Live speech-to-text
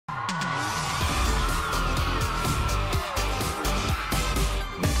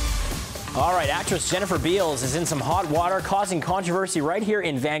All right, actress Jennifer Beals is in some hot water, causing controversy right here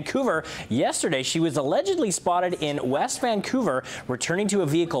in Vancouver. Yesterday, she was allegedly spotted in West Vancouver returning to a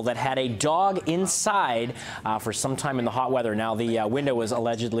vehicle that had a dog inside for some time in the hot weather. Now, the window was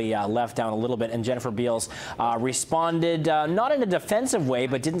allegedly left down a little bit, and Jennifer Beals responded not in a defensive way,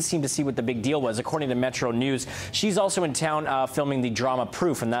 but didn't seem to see what the big deal was. According to Metro News, she's also in town filming the drama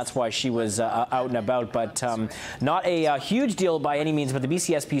Proof, and that's why she was out and about, but not a huge deal by any means. But the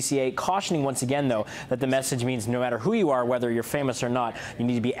BCSPCA cautioning once again, though, that the message means no matter who you are, whether you're famous or not, you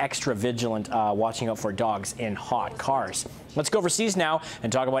need to be extra vigilant watching out for dogs in hot cars. Let's go overseas now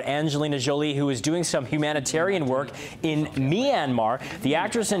and talk about Angelina Jolie, who is doing some humanitarian work in Myanmar. The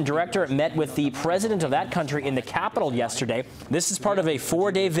actress and director met with the president of that country in the capital yesterday. This is part of a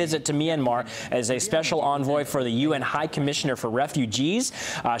 4-day visit to Myanmar as a special envoy for the UN High Commissioner for Refugees.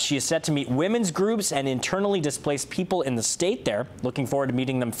 She is set to meet women's groups and internally displaced people in the state there. Looking forward to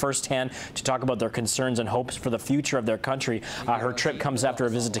meeting them firsthand to talk about their concerns and hopes for the future of their country. Her trip comes after a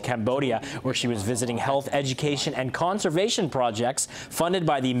visit to Cambodia, where she was visiting health, education, and conservation projects funded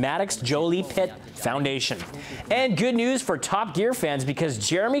by the Maddox Jolie Pitt Foundation. And good news for Top Gear fans, because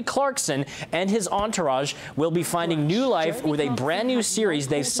Jeremy Clarkson and his entourage will be finding new life with a brand new series.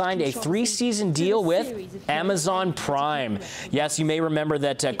 They've signed a 3-season deal with Amazon Prime. Yes, you may remember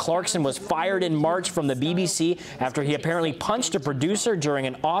that Clarkson was fired in March from the BBC after he apparently punched a producer during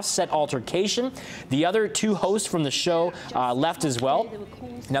an offset altercation. The other 2 hosts from the show left as well.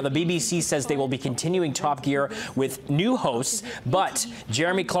 Now, the BBC says they will be continuing Top Gear with new hosts, but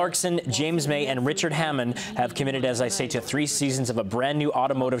Jeremy Clarkson, James May, and Richard Hammond have committed, as I say, to 3 seasons of a brand new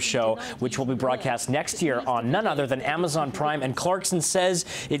automotive show, which will be broadcast next year on none other than Amazon Prime. And Clarkson says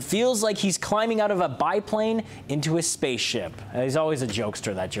it feels like he's climbing out of a biplane into a spaceship. He's always a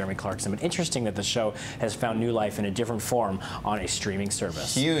jokester, that Jeremy Clarkson, but interesting that the show has found new life in a different form on a streaming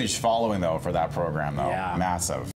service. Huge following, though, for that program, though. Yeah. Massive.